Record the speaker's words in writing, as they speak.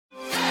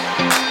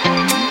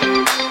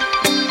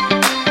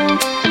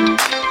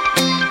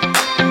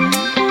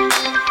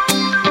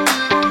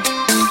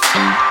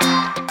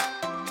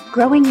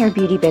Growing your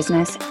beauty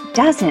business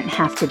doesn't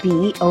have to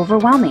be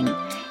overwhelming.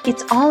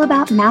 It's all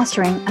about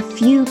mastering a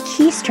few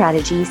key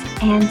strategies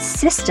and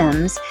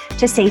systems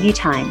to save you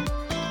time.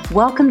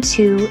 Welcome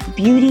to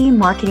Beauty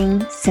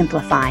Marketing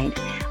Simplified,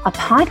 a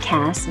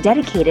podcast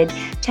dedicated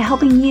to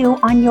helping you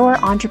on your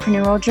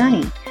entrepreneurial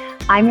journey.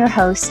 I'm your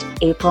host,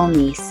 April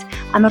Neese.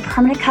 I'm a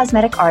permanent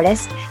cosmetic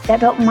artist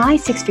that built my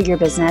six-figure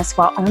business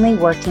while only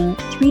working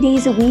 3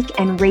 days a week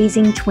and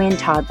raising twin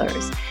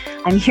toddlers.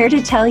 I'm here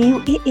to tell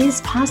you it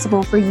is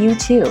possible for you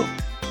too.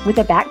 With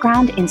a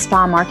background in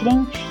spa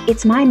marketing,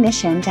 it's my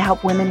mission to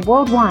help women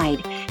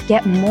worldwide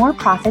get more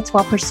profits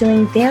while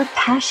pursuing their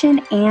passion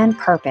and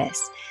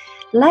purpose.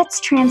 Let's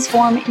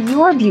transform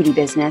your beauty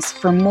business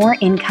for more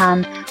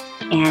income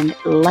and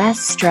less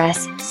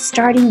stress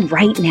starting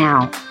right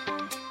now.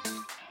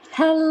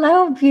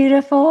 Hello,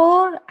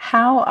 beautiful.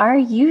 How are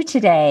you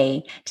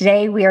today?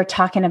 Today, we are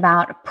talking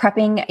about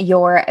prepping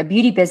your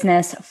beauty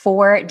business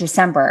for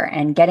December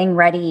and getting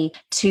ready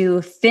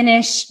to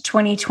finish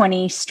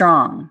 2020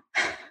 strong.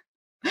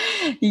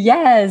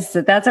 Yes,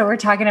 that's what we're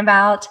talking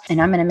about.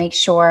 And I'm going to make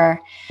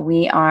sure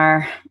we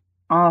are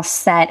all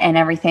set and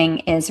everything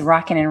is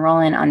rocking and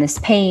rolling on this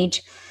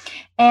page.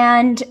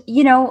 And,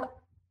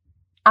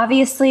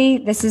 obviously,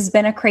 this has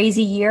been a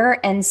crazy year,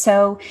 and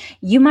so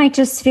you might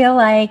just feel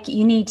like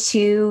you need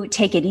to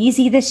take it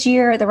easy this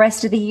year, the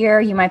rest of the year.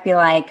 You might be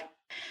like,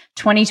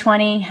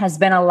 2020 has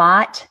been a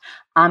lot.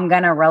 I'm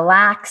going to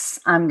relax.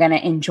 I'm going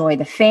to enjoy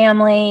the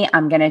family.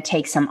 I'm going to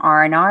take some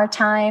R&R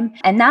time,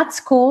 and that's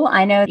cool.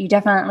 I know you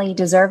definitely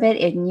deserve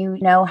it, and you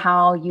know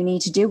how you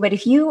need to do. But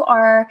if you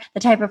are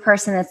the type of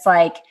person that's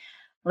like,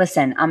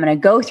 listen, I'm going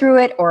to go through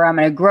it or I'm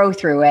going to grow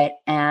through it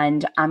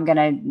and I'm going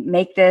to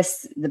make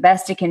this the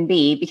best it can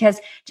be.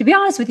 Because to be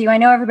honest with you, I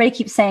know everybody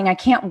keeps saying, I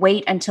can't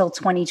wait until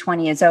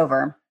 2020 is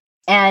over.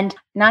 And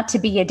not to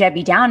be a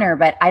Debbie Downer,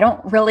 but I don't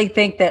really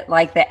think that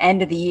like the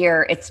end of the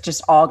year, it's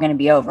just all going to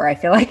be over. I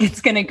feel like it's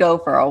going to go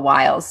for a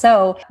while.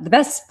 So the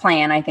best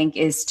plan, I think,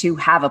 is to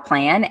have a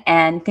plan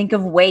and think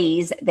of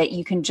ways that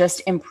you can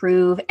just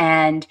improve.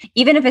 And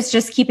even if it's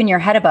just keeping your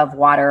head above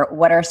water,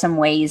 what are some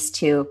ways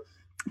to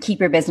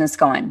keep your business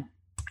going?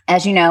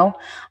 As you know,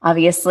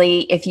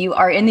 obviously, if you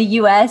are in the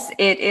US,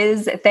 it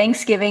is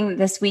Thanksgiving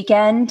this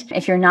weekend.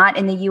 If you're not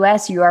in the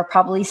US, you are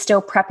probably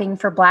still prepping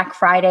for Black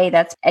Friday.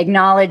 That's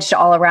acknowledged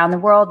all around the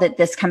world that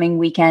this coming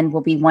weekend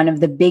will be one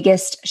of the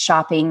biggest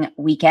shopping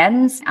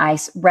weekends. I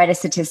read a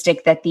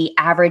statistic that the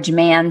average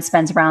man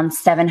spends around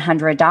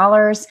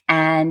 $700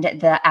 and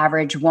the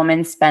average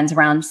woman spends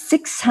around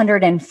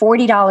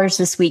 $640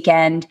 this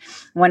weekend.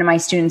 One of my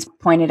students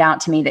pointed out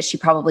to me that she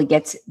probably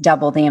gets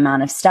double the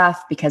amount of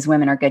stuff because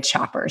women are good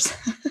shoppers.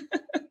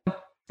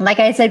 Like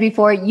I said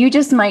before, you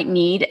just might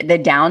need the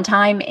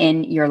downtime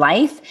in your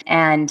life,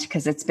 and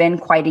because it's been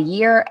quite a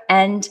year,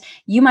 and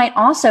you might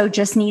also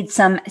just need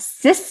some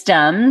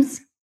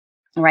systems,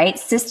 right?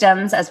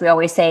 Systems, as we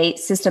always say,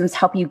 systems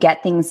help you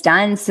get things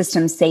done.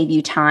 Systems save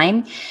you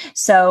time.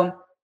 So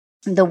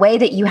the way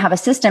that you have a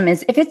system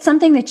is if it's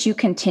something that you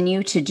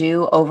continue to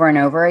do over and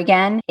over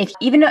again,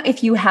 even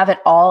if you have it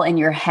all in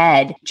your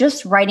head,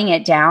 just writing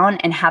it down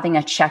and having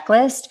a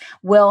checklist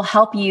will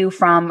help you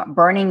from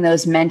burning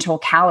those mental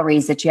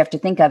calories that you have to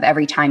think of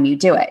every time you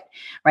do it,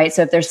 right?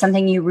 So if there's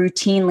something you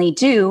routinely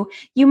do,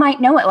 you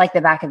might know it like the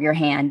back of your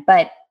hand,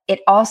 but it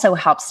also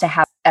helps to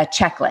have a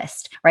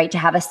checklist, right? To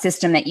have a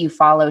system that you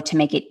follow to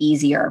make it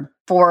easier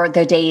for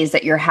the days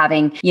that you're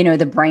having,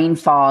 the brain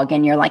fog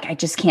and you're like, I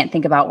just can't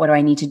think about what do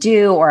I need to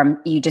do, or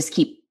you just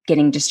keep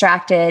getting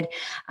distracted.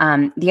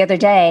 The other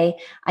day,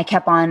 I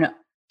kept on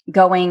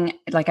going,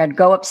 like I'd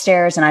go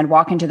upstairs and I'd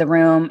walk into the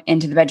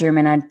bedroom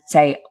and I'd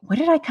say, what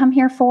did I come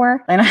here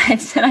for? And I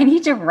said, I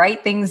need to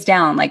write things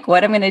down, like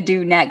what I'm going to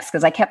do next,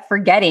 because I kept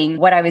forgetting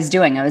what I was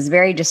doing. I was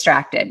very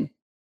distracted.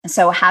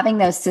 So having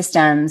those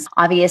systems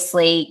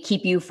obviously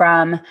keep you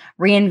from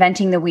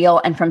reinventing the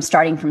wheel and from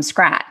starting from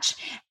scratch.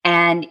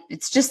 And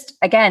it's just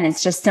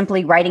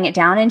simply writing it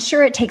down. And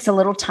sure, it takes a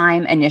little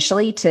time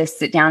initially to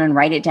sit down and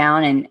write it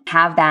down and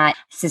have that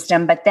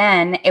system, but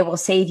then it will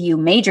save you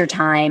major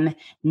time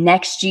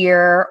next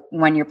year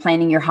when you're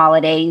planning your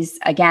holidays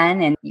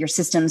again and your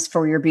systems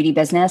for your beauty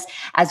business,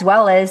 as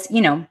well as,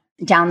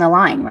 down the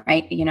line,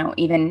 right?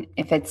 Even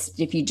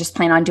if you just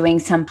plan on doing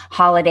some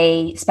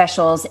holiday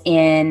specials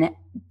in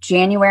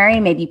January,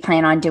 maybe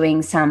plan on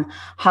doing some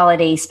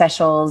holiday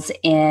specials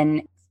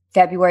in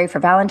February for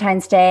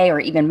Valentine's Day or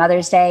even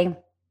Mother's Day.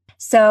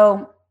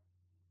 So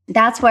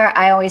that's where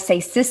I always say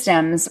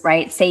systems,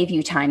 right, save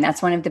you time.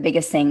 That's one of the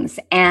biggest things.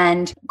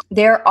 And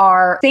there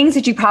are things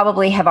that you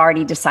probably have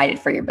already decided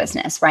for your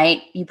business,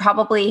 right? You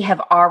probably have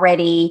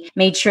already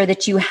made sure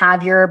that you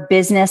have your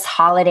business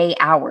holiday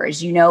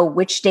hours. You know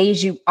which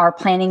days you are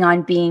planning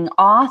on being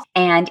off,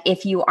 and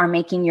if you are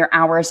making your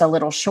hours a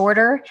little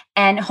shorter.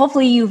 And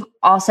hopefully you've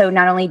also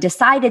not only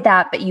decided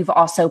that, but you've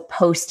also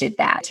posted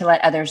that to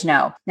let others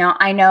know. Now,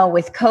 I know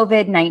with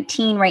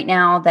COVID-19 right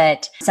now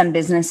that some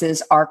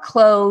businesses are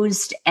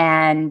closed.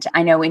 And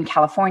I know in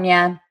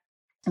California,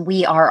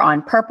 We are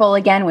on purple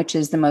again, which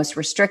is the most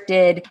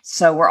restricted.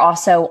 So we're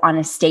also on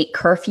a state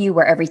curfew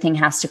where everything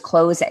has to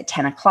close at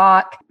 10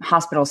 o'clock.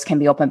 Hospitals can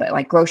be open, but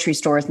like grocery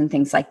stores and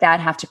things like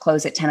that have to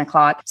close at 10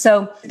 o'clock.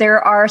 So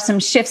there are some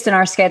shifts in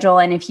our schedule.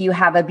 And if you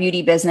have a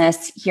beauty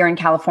business here in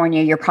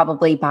California, you're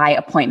probably by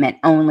appointment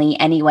only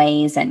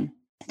anyways, and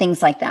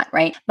things like that,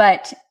 right?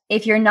 But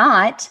if you're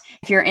not,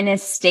 if you're in a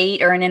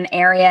state or in an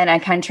area in a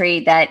country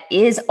that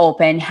is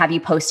open, have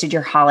you posted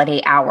your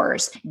holiday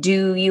hours?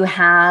 If you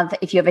have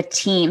a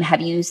team,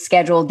 have you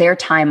scheduled their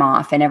time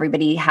off and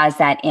everybody has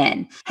that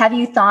in? Have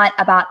you thought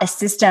about a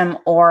system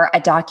or a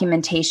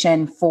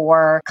documentation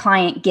for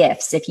client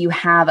gifts? If you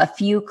have a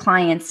few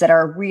clients that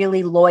are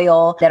really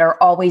loyal, that are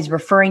always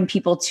referring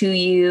people to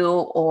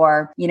you,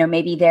 or,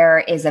 maybe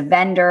there is a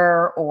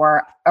vendor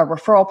or a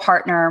referral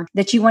partner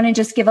that you want to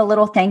just give a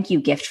little thank you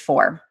gift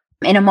for.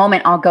 In a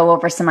moment, I'll go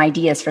over some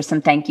ideas for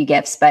some thank you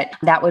gifts, but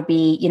that would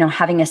be,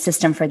 having a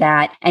system for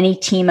that. Any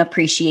team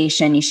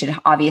appreciation, you should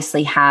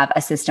obviously have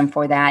a system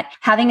for that.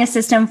 Having a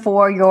system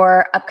for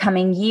your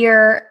upcoming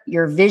year,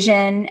 your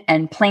vision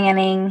and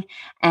planning,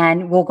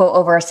 and we'll go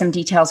over some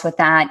details with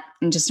that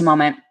in just a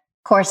moment.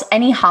 Of course,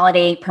 any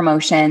holiday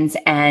promotions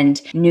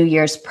and New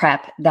Year's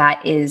prep,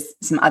 that is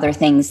some other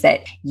things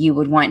that you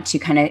would want to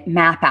kind of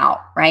map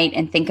out, right?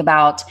 And think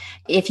about,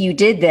 if you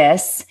did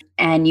this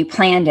and you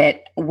planned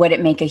it, would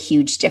it make a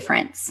huge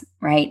difference,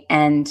 right?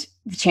 And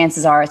the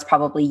chances are it's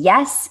probably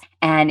yes.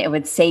 And it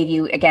would save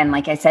you, again,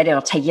 like I said,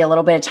 it'll take you a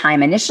little bit of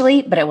time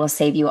initially, but it will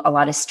save you a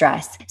lot of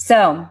stress.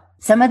 So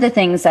some of the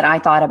things that I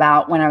thought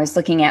about when I was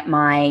looking at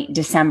my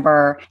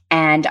December,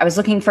 and I was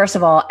looking, first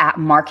of all, at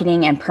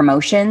marketing and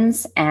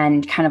promotions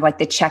and kind of like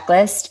the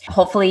checklist.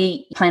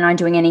 Hopefully plan on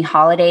doing any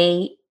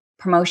holiday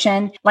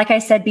promotion. Like I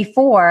said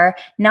before,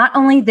 not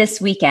only this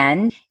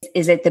weekend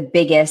is it the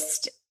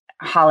biggest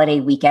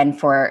holiday weekend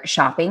for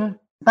shopping,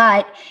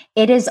 but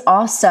it is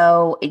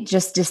also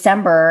just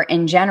December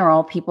in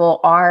general. People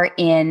are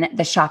in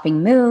the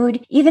shopping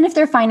mood. Even if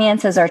their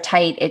finances are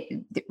tight,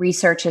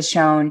 research has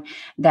shown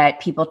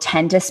that people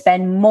tend to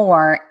spend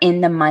more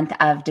in the month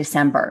of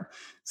December.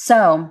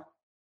 So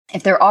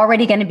if they're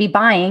already going to be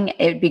buying,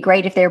 it would be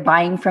great if they're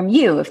buying from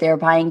you, if they're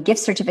buying gift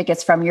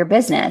certificates from your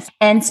business.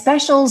 And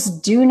specials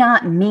do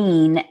not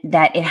mean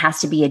that it has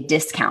to be a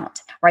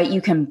discount, right? You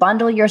can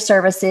bundle your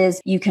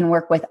services. You can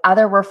work with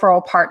other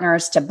referral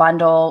partners to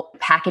bundle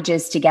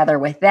packages together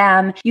with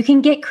them. You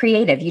can get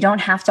creative. You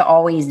don't have to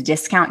always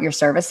discount your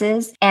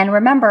services. And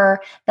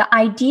remember, the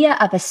idea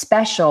of a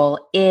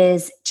special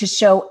is to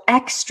show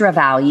extra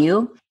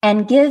value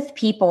and give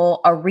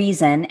people a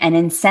reason, an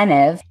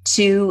incentive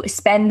to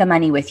spend the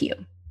money with you,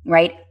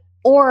 right?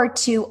 Or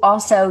to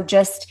also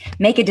just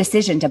make a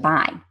decision to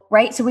buy,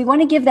 right? So we want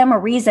to give them a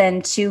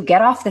reason to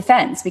get off the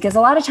fence, because a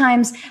lot of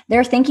times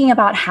they're thinking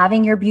about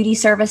having your beauty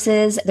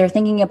services. They're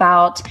thinking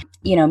about,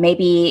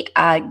 maybe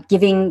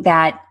giving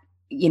that,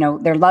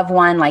 their loved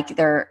one, like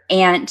their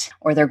aunt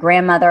or their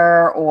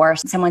grandmother or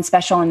someone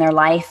special in their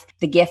life,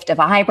 the gift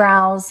of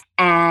eyebrows.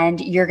 And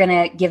you're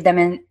going to give them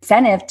an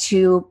incentive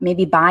to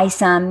maybe buy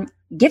some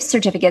gift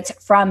certificates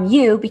from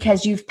you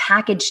because you've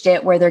packaged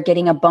it where they're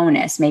getting a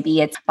bonus. Maybe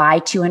it's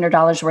buy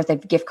 $200 worth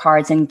of gift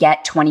cards and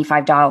get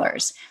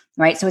 $25,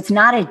 right? So it's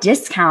not a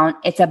discount,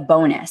 it's a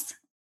bonus.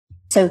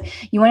 So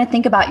you want to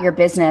think about your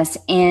business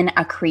in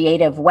a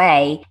creative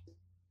way.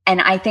 And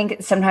I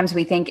think sometimes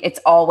we think it's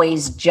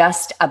always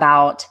just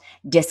about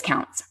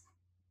discounts.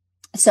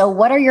 So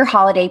what are your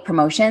holiday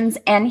promotions?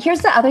 And here's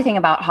the other thing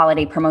about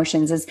holiday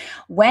promotions is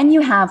when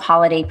you have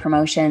holiday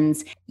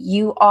promotions,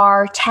 you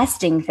are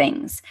testing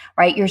things,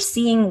 right? You're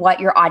seeing what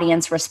your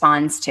audience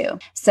responds to.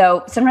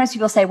 So sometimes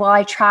people say, well,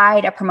 I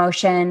tried a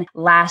promotion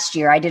last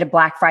year. I did a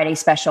Black Friday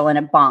special and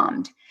it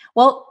bombed.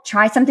 Well,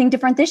 try something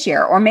different this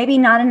year, or maybe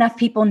not enough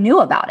people knew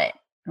about it,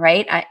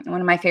 right?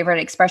 One of my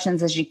favorite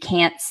expressions is you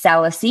can't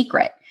sell a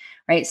secret,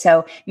 right?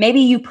 So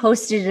maybe you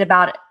posted it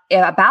about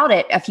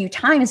it a few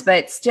times,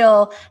 but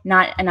still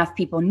not enough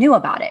people knew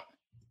about it.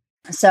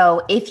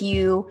 So if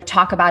you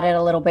talk about it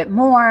a little bit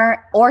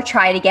more, or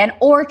try it again,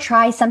 or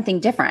try something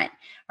different,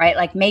 right?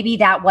 Like maybe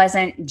that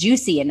wasn't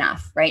juicy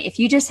enough, right? If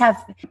you just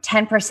have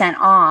 10%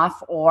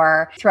 off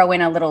or throw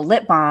in a little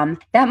lip balm,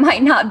 that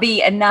might not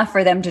be enough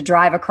for them to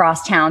drive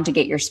across town to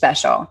get your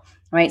special,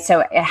 right? So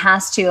it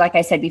has to, like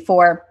I said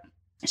before,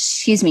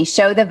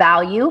 show the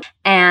value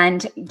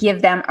and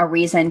give them a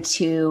reason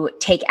to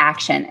take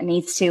action. It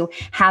needs to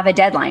have a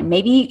deadline.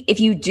 Maybe if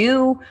you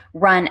do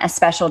run a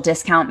special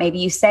discount, maybe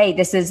you say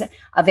this is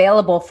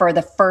available for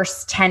the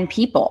first 10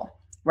 people,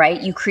 right?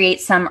 You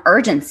create some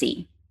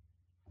urgency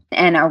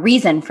and a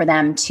reason for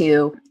them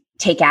to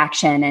take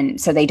action, and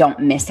so they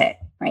don't miss it,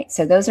 right?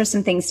 So those are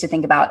some things to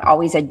think about.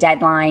 Always a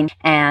deadline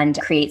and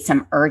create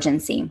some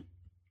urgency.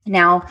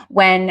 Now,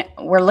 when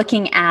we're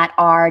looking at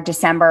our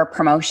December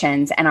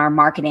promotions and our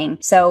marketing,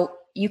 so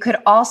you could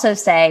also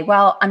say,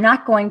 well, I'm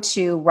not going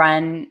to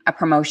run a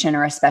promotion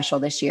or a special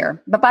this year.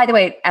 But by the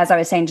way, as I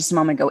was saying just a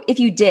moment ago, if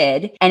you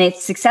did and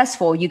it's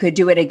successful, you could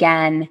do it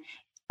again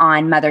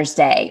on Mother's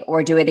Day,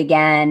 or do it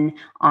again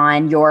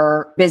on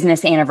your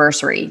business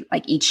anniversary.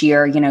 Like each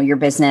year, your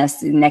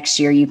business, next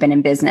year you've been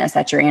in business,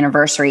 that's your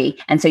anniversary.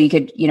 And so you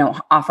could,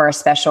 offer a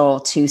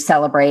special to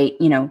celebrate,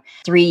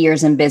 3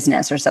 years in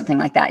business or something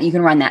like that. You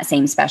can run that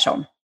same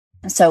special.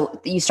 So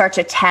you start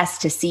to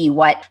test to see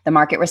what the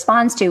market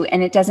responds to.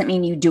 And it doesn't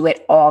mean you do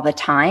it all the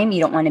time.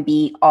 You don't want to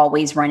be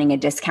always running a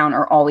discount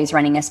or always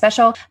running a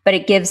special, but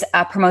it gives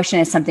a promotion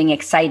as something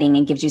exciting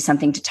and gives you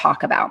something to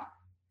talk about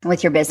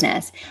with your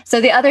business.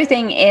 So the other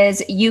thing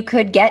is you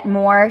could get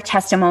more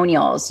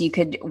testimonials. You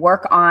could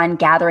work on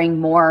gathering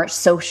more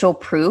social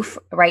proof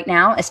right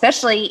now,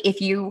 especially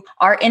if you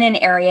are in an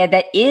area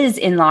that is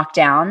in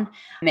lockdown.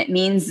 It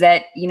means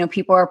that,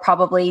 people are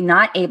probably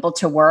not able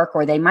to work,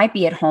 or they might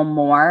be at home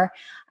more.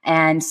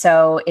 And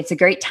so it's a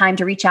great time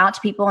to reach out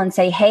to people and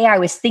say, hey, I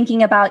was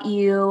thinking about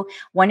you,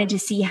 wanted to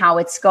see how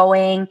it's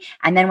going.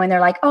 And then when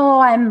they're like, oh,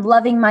 I'm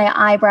loving my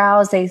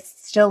eyebrows, they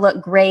still look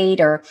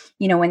great. Or,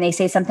 when they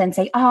say something,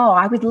 say, oh,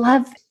 I would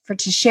love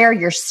to share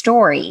your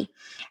story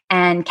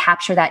and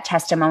capture that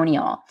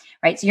testimonial,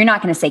 right? So you're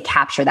not going to say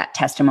capture that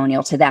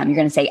testimonial to them. You're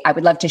going to say, I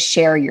would love to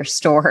share your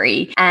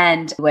story,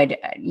 and would,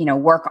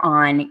 work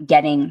on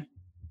getting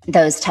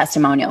those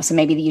testimonials. So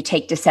maybe you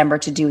take December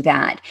to do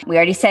that. We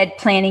already said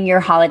planning your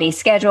holiday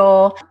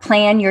schedule,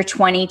 plan your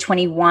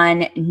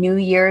 2021 New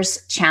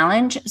Year's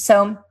challenge.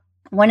 So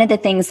one of the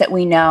things that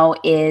we know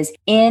is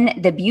in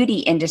the beauty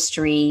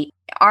industry,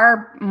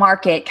 our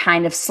market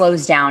kind of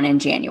slows down in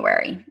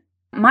January.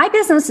 My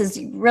business is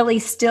really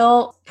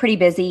still pretty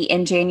busy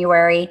in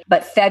January,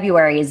 but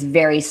February is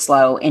very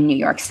slow in New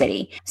York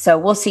City. So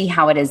we'll see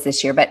how it is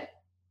this year. But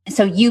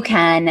so you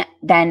can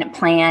then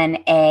plan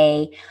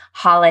a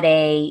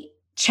holiday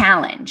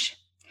challenge.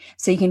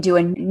 So you can do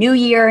a New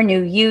Year,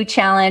 New You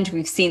challenge.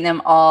 We've seen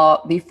them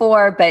all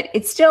before, but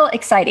it's still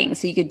exciting.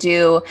 So you could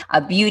do a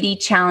beauty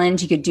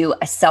challenge. You could do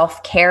a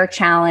self-care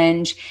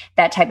challenge,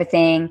 that type of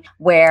thing,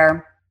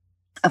 where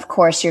of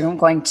course, you're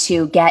going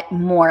to get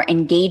more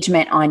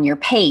engagement on your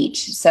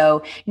page.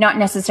 So not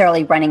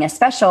necessarily running a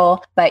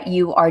special, but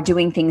you are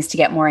doing things to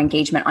get more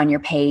engagement on your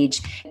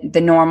page. The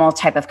normal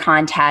type of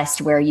contest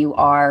where you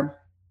are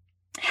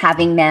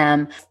having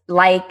them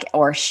like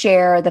or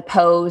share the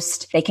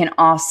post. They can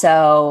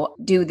also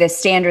do the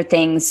standard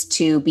things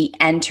to be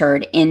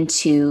entered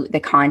into the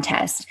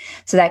contest.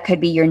 So that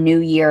could be your New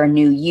Year,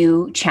 New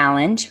You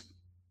challenge,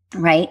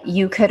 right?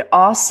 You could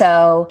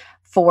also,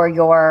 for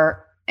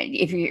your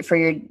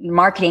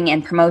marketing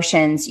and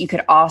promotions, you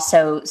could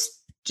also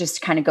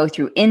just kind of go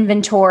through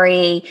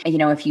inventory.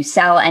 If you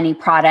sell any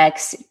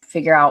products,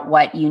 figure out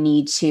what you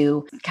need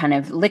to kind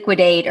of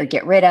liquidate or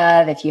get rid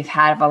of if you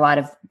have a lot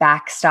of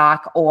back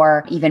stock,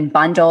 or even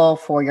bundle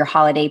for your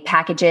holiday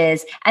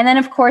packages. And then,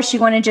 of course, you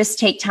want to just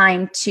take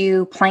time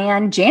to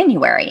plan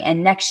January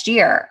and next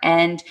year.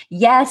 And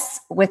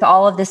yes, with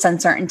all of this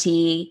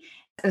uncertainty,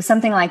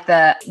 something like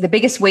the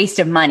biggest waste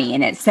of money,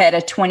 and it said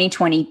a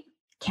 2020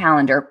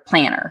 calendar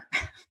planner,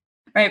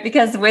 right?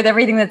 Because with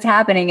everything that's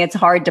happening, it's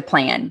hard to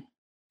plan.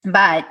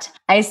 But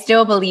I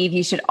still believe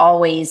you should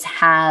always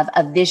have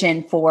a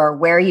vision for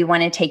where you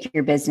want to take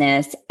your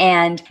business.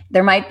 And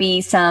there might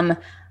be some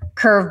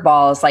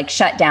curveballs like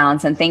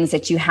shutdowns and things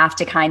that you have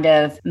to kind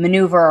of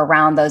maneuver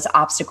around those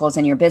obstacles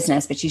in your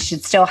business, but you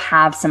should still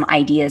have some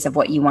ideas of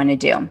what you want to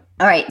do.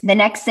 All right. The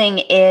next thing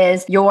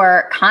is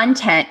your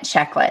content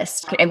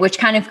checklist, which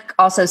kind of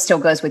also still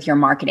goes with your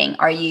marketing.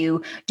 Are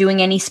you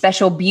doing any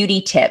special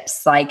beauty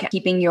tips, like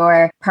keeping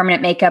your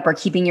permanent makeup or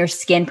keeping your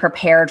skin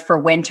prepared for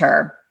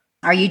winter?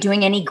 Are you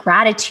doing any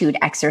gratitude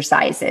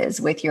exercises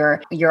with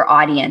your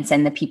audience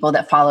and the people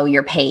that follow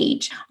your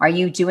page? Are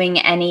you doing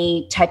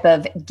any type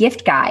of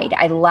gift guide?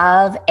 I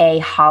love a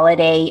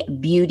holiday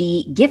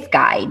beauty gift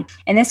guide.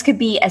 And this could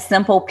be a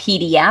simple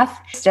PDF.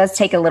 It does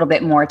take a little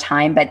bit more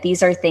time, but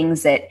these are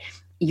things that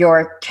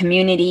your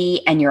community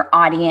and your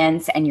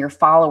audience and your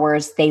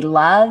followers, they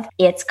love.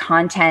 It's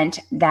content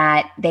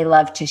that they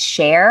love to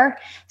share.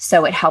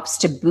 So it helps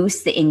to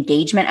boost the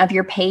engagement of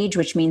your page,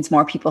 which means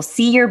more people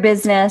see your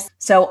business.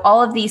 So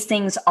all of these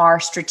things are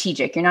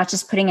strategic. You're not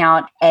just putting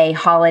out a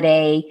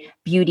holiday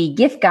beauty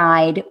gift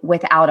guide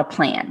without a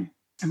plan.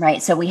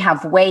 Right. So we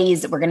have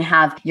ways that we're going to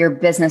have your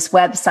business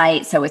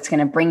website. So it's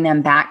going to bring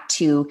them back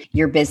to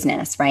your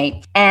business.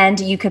 Right. And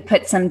you could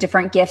put some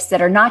different gifts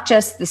that are not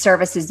just the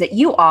services that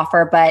you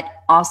offer, but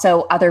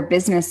also other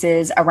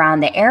businesses around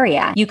the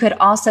area. You could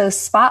also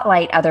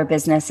spotlight other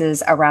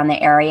businesses around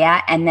the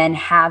area and then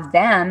have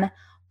them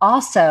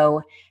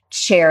also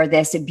share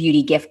this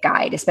beauty gift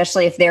guide,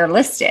 especially if they're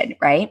listed.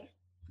 Right.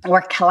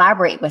 Or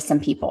collaborate with some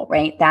people,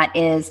 right? That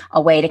is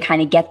a way to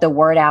kind of get the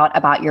word out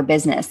about your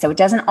business. So it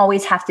doesn't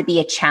always have to be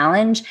a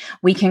challenge.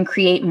 We can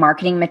create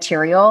marketing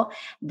material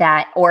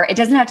or it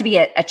doesn't have to be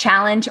a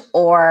challenge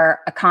or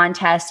a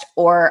contest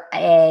or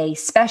a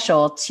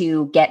special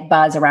to get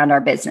buzz around our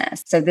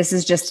business. So this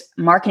is just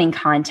marketing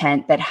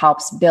content that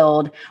helps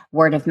build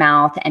word of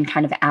mouth and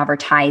kind of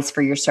advertise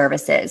for your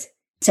services.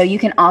 So you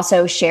can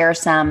also share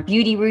some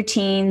beauty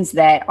routines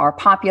that are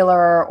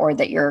popular or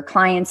that your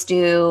clients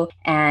do,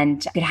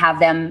 and you could have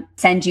them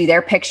send you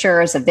their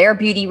pictures of their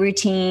beauty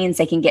routines.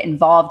 They can get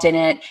involved in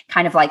it,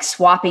 kind of like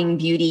swapping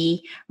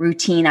beauty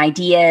routine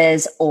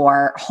ideas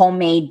or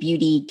homemade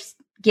beauty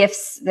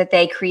gifts that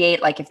they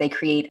create. Like if they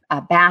create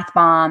a bath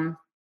bomb.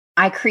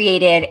 I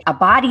created a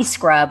body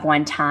scrub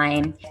one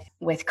time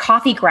with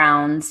coffee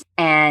grounds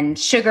and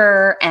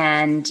sugar,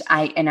 and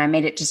I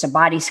made it just a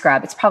body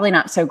scrub. It's probably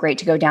not so great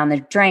to go down the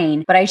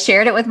drain, but I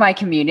shared it with my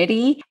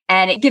community,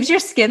 and it gives your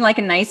skin like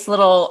a nice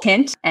little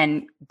tint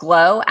and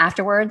glow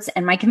afterwards.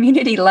 And my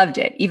community loved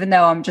it, even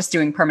though I'm just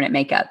doing permanent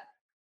makeup.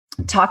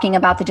 Talking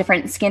about the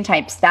different skin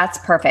types, that's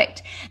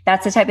perfect.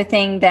 That's the type of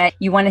thing that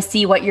you want to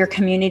see what your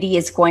community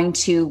is going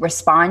to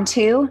respond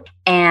to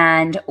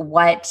and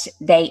what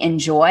they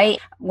enjoy.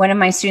 One of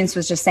my students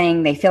was just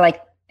saying they feel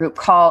like group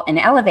Call and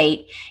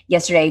Elevate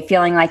yesterday,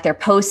 feeling like they're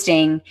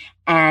posting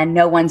and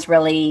no one's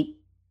really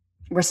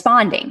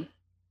responding,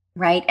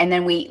 right? And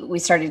then we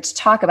started to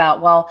talk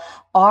about, well,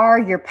 are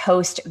your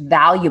posts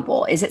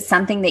valuable? Is it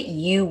something that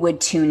you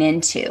would tune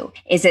into?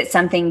 Is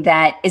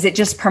it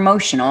just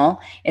promotional?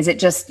 Is it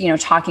just,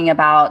 talking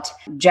about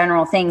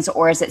general things,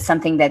 or is it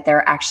something that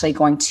they're actually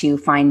going to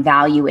find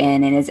value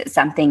in? And is it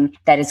something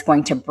that is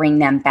going to bring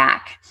them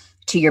back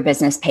to your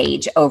business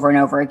page over and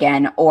over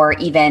again, or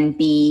even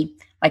be,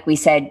 like we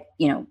said,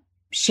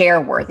 share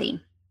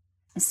worthy?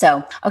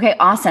 So, okay,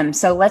 awesome.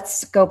 So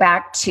let's go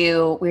back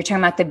to, we were talking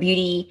about the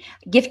beauty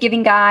gift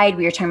giving guide.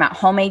 We were talking about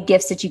homemade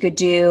gifts that you could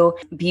do,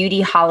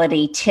 beauty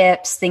holiday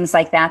tips, things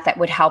like that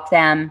would help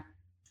them.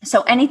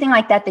 So anything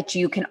like that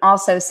you can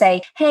also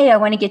say, hey, I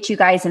want to get you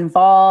guys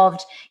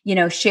involved,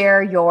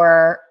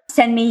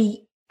 send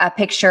me a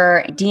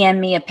picture, DM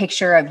me a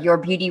picture of your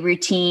beauty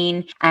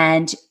routine.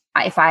 And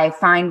if I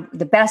find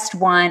the best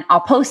one, I'll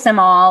post them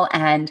all,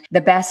 and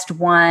the best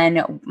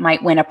one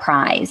might win a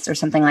prize or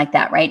something like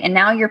that, right? And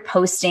now you're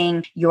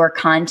posting your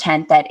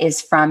content that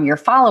is from your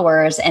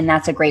followers, and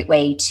that's a great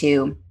way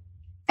to,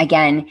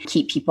 again,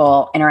 keep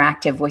people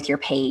interactive with your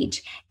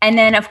page. And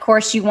then, of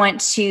course, you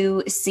want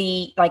to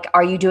see, like,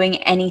 are you doing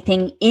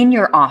anything in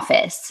your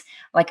office?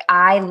 Like,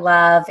 I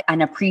love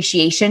an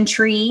appreciation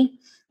tree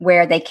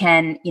where they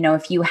can,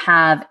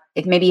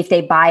 if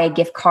they buy a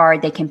gift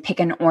card, they can pick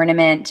an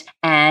ornament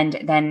and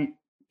then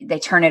they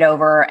turn it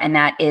over, and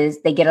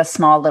they get a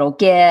small little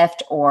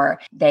gift, or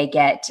they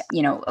get,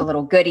 a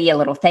little goodie, a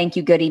little thank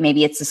you goodie.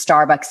 Maybe it's a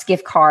Starbucks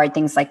gift card,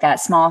 things like that,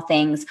 small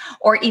things,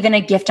 or even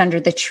a gift under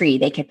the tree.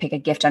 They could pick a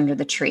gift under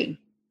the tree,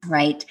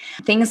 right?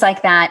 Things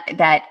like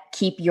that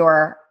keep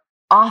your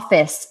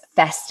office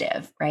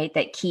festive, right?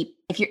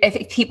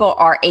 If people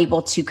are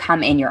able to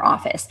come in your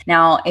office.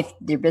 Now, if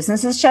your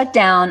business is shut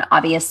down,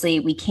 obviously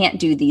we can't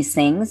do these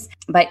things,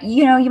 but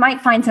you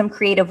might find some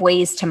creative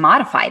ways to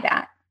modify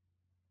that.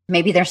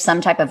 Maybe there's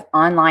some type of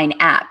online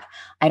app.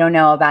 I don't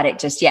know about it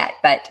just yet,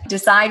 but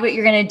decide what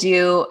you're going to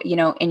do,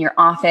 in your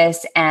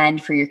office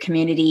and for your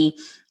community.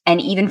 And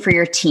even for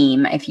your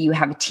team, if you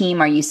have a team,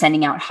 are you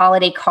sending out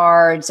holiday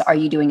cards? Are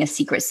you doing a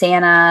Secret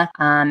Santa?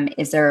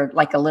 Is there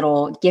like a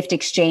little gift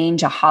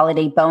exchange, a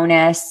holiday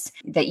bonus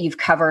that you've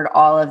covered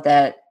all of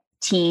the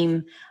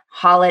team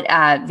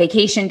holiday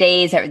vacation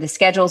days, that the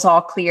schedule's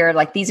all clear?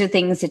 Like, these are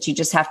things that you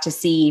just have to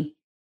see,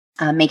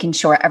 making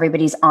sure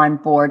everybody's on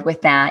board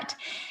with that.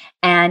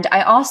 And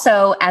I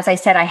also, as I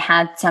said, I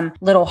had some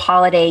little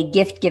holiday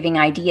gift giving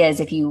ideas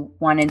if you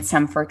wanted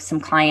some for some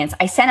clients.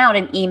 I sent out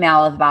an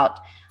email of about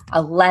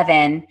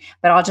 11,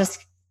 but I'll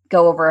just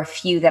go over a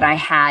few that I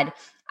had.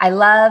 I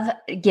love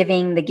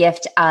giving the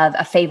gift of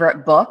a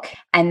favorite book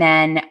and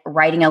then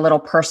writing a little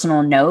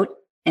personal note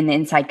in the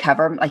inside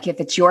cover. Like,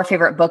 if it's your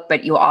favorite book,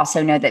 but you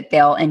also know that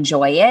they'll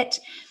enjoy it.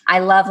 I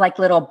love like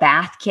little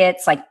bath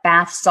kits, like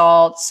bath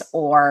salts,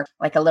 or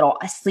like a little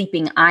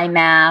sleeping eye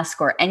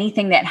mask, or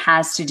anything that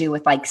has to do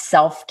with like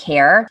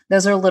self-care.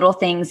 Those are little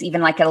things,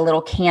 even like a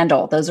little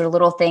candle. Those are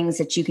little things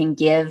that you can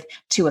give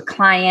to a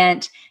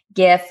client,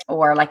 gift,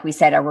 or like we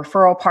said, a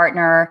referral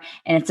partner.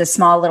 And it's a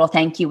small little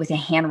thank you with a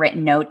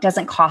handwritten note.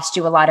 Doesn't cost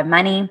you a lot of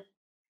money,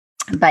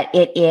 but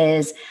it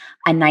is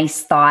a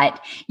nice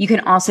thought. You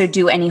can also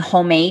do any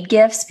homemade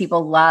gifts.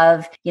 People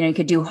love, you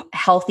could do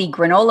healthy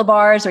granola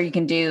bars, or you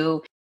can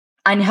do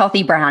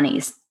unhealthy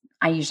brownies.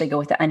 I usually go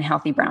with the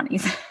unhealthy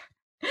brownies.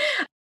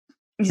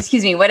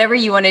 Excuse me, whatever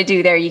you want to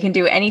do there. You can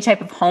do any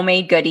type of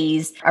homemade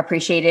goodies,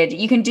 appreciated.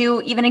 You can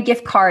do even a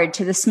gift card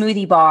to the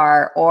smoothie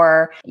bar,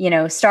 or,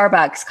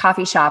 Starbucks,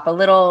 coffee shop, a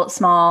little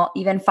small,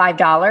 even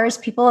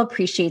 $5. People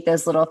appreciate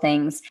those little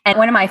things. And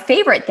one of my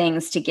favorite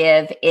things to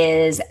give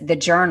is the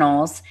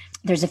journals.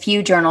 There's a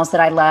few journals that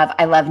I love.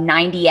 I love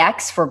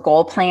 90X for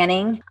goal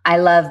planning. I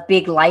love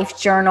Big Life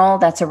Journal.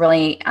 That's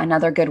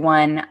another good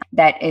one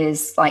that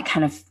is like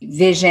kind of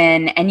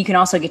vision. And you can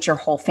also get your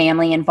whole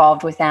family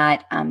involved with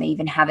that. They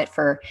even have it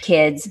for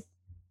kids.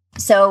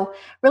 So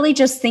really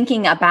just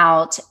thinking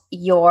about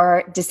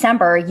your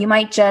December, you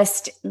might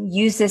just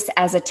use this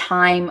as a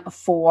time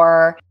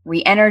for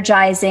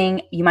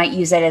re-energizing. You might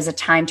use it as a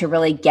time to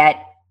really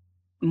get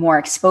more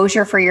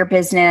exposure for your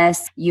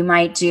business. You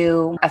might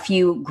do a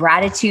few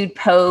gratitude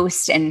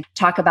posts and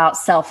talk about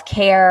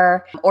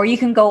self-care, or you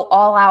can go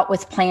all out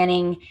with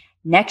planning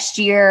next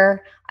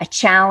year, a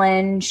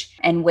challenge,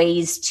 and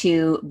ways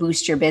to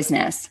boost your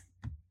business.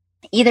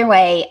 Either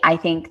way, I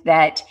think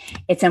that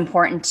it's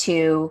important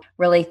to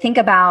really think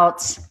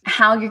about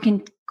how you're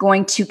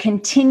going to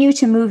continue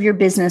to move your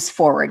business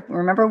forward.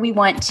 Remember, we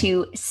want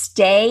to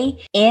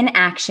stay in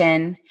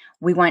action.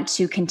 We want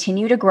to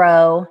continue to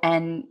grow.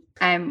 And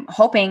I'm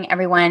hoping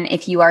everyone,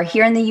 if you are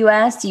here in the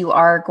US, you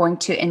are going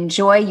to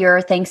enjoy your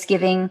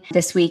Thanksgiving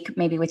this week,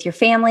 maybe with your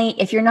family.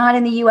 If you're not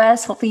in the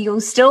US, hopefully you'll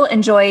still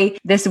enjoy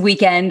this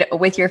weekend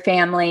with your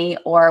family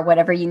or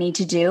whatever you need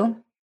to do.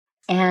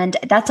 And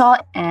that's all.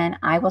 And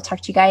I will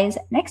talk to you guys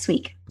next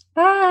week.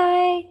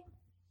 Bye.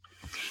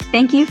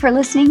 Thank you for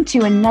listening to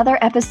another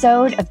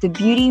episode of the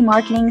Beauty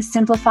Marketing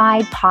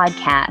Simplified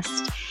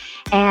podcast.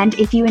 And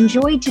if you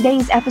enjoyed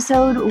today's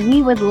episode,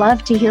 we would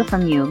love to hear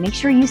from you. Make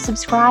sure you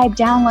subscribe,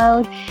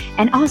 download,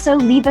 and also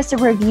leave us a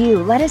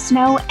review. Let us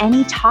know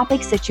any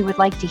topics that you would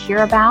like to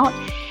hear about.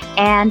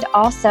 And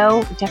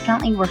also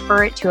definitely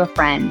refer it to a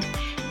friend.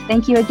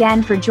 Thank you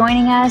again for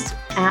joining us.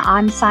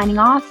 I'm signing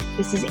off.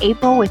 This is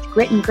April with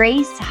Grit and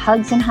Grace,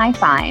 hugs and high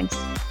fives.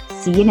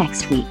 See you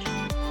next week.